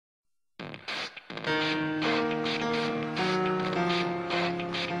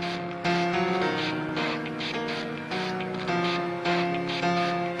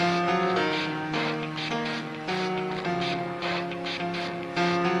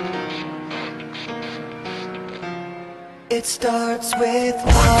It starts with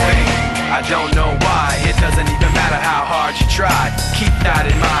one thing, I don't know why. It doesn't even matter how hard you try. Keep that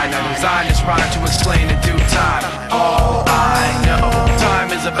in mind. I designed this rhyme to explain in due time. All I know,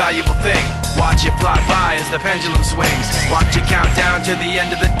 time is a valuable thing. Watch it fly by as the pendulum swings. Watch it count down to the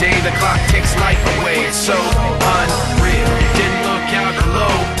end of the day. The clock takes life away. It's so unreal. Didn't look out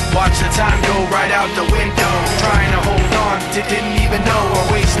below. Watch the time go right out the window. Trying to hold on, didn't even know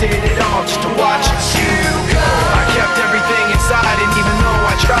I wasted it all just to watch you go. I kept everything inside, and even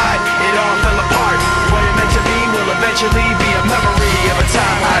though I tried, it all fell apart. What it meant to me will eventually be a memory of a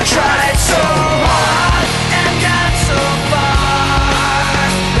time I tried so hard and got so far,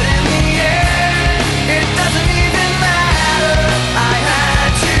 but in the end, it doesn't even matter. I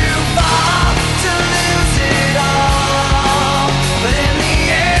had to fall to lose it all, but in the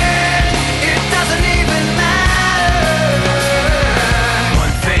end, it doesn't even matter.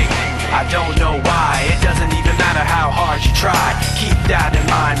 One thing, I don't know why. It doesn't even matter how hard you try. Keep that in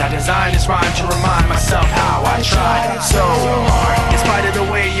mind. I designed this rhyme to remind myself how I tried so hard. In spite of the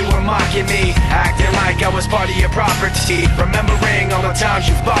way you were mocking me, acting like I was part of your property, remembering all the times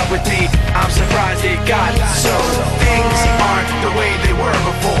you fought with me, I'm surprised it got so. Things aren't the way they were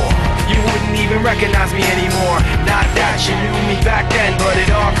before. You wouldn't even recognize me anymore. Not that you knew me back then, but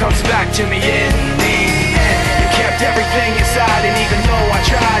it all comes back to me in the end. You kept everything inside, and even though I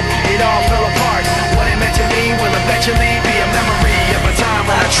tried, it all fell apart. What it meant to me will eventually be a memory of a time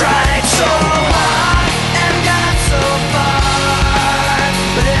when I tried so hard and got so far,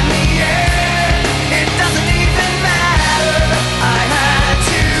 but in the end, it doesn't even matter. I had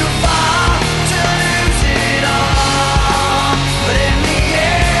to fall to lose it all, but in the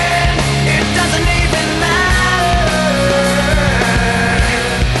end, it doesn't even matter.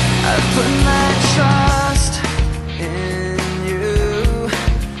 I put my trust in you,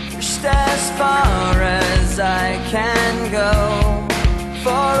 pushed as far as I can go.